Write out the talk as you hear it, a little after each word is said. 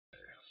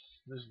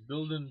This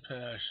building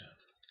passion.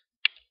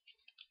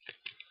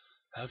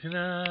 How can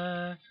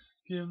I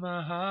give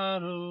my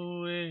heart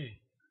away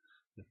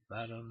if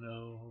I don't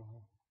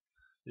know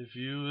if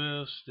you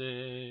will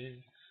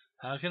stay?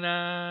 How can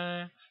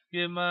I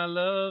give my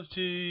love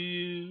to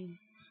you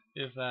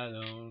if I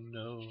don't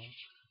know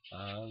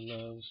our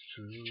love's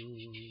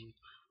true?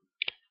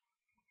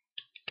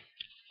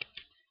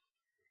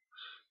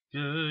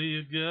 Girl,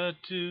 you got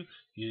to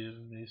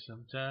give me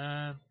some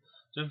time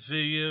to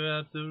figure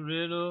out the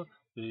riddle,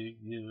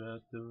 figure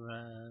out the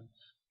rhyme.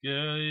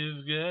 Girl,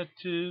 you've got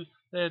to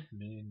let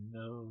me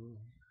know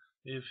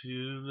if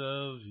you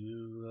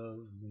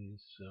love me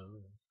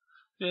so.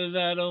 'Cause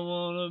I don't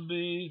wanna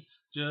be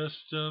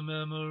just a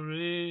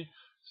memory,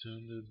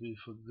 soon to be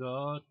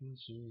forgotten,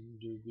 soon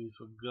to be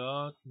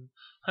forgotten.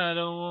 I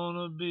don't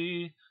wanna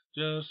be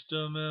just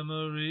a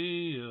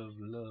memory of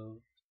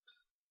love.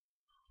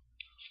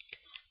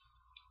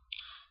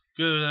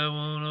 Girl, I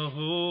wanna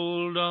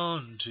hold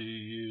on to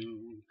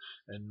you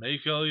and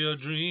make all your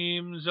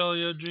dreams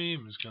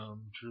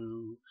come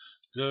true.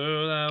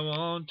 Girl, I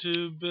want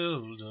to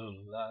build a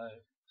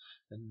life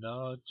and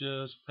not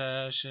just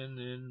passion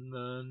in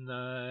the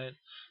night.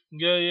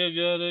 Girl, you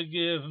gotta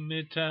give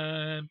me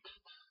time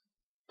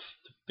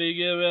to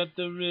figure out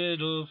the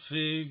riddle,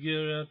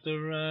 figure out the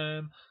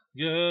rhyme.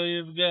 Girl,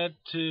 you've got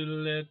to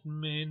let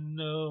me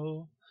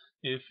know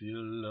if you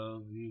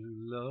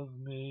love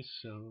me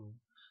so.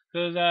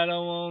 'Cause I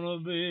don't wanna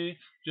be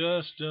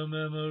just a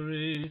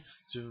memory,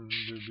 soon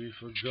to be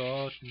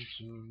forgotten,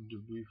 soon to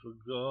be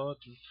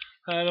forgotten.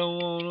 I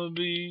don't wanna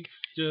be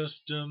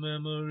just a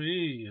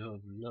memory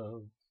of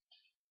love.